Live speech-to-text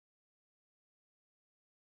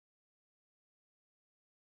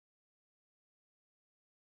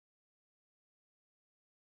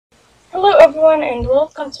everyone and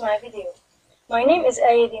welcome to my video. My name is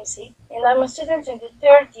Dimssi and I'm a student in the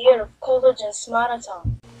third year of college in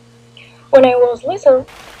Marathon. When I was little,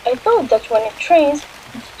 I thought that when it rains,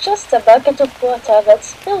 it's just a bucket of water that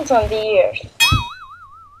spills on the earth.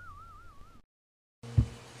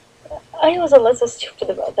 I was a little stupid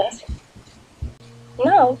about that.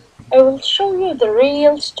 Now, I will show you the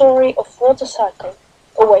real story of water cycle,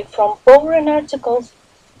 away from boring articles,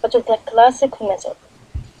 but with a classic method.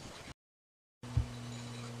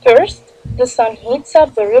 First, the sun heats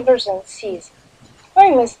up the rivers and seas. I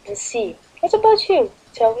miss the sea. What about you?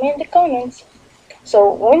 Tell me in the comments.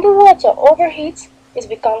 So when the water overheats, it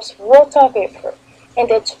becomes water vapor, and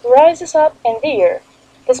it rises up in the air.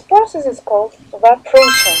 This process is called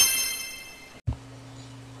evaporation.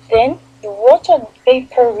 Then the water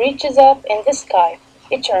vapor reaches up in the sky.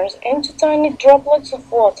 It turns into tiny droplets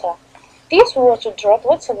of water. These water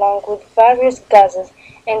droplets, along with various gases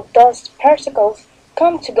and dust particles,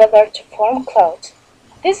 come together to form clouds.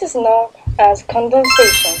 This is known as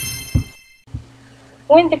condensation.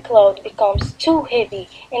 When the cloud becomes too heavy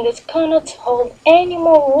and it cannot hold any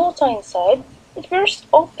more water inside, it bursts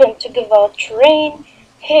open to give out rain,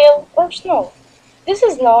 hail, or snow. This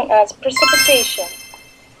is known as precipitation.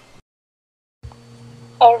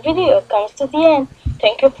 Our video comes to the end.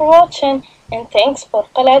 Thank you for watching and thanks for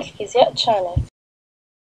قلعة الفيزياء channel.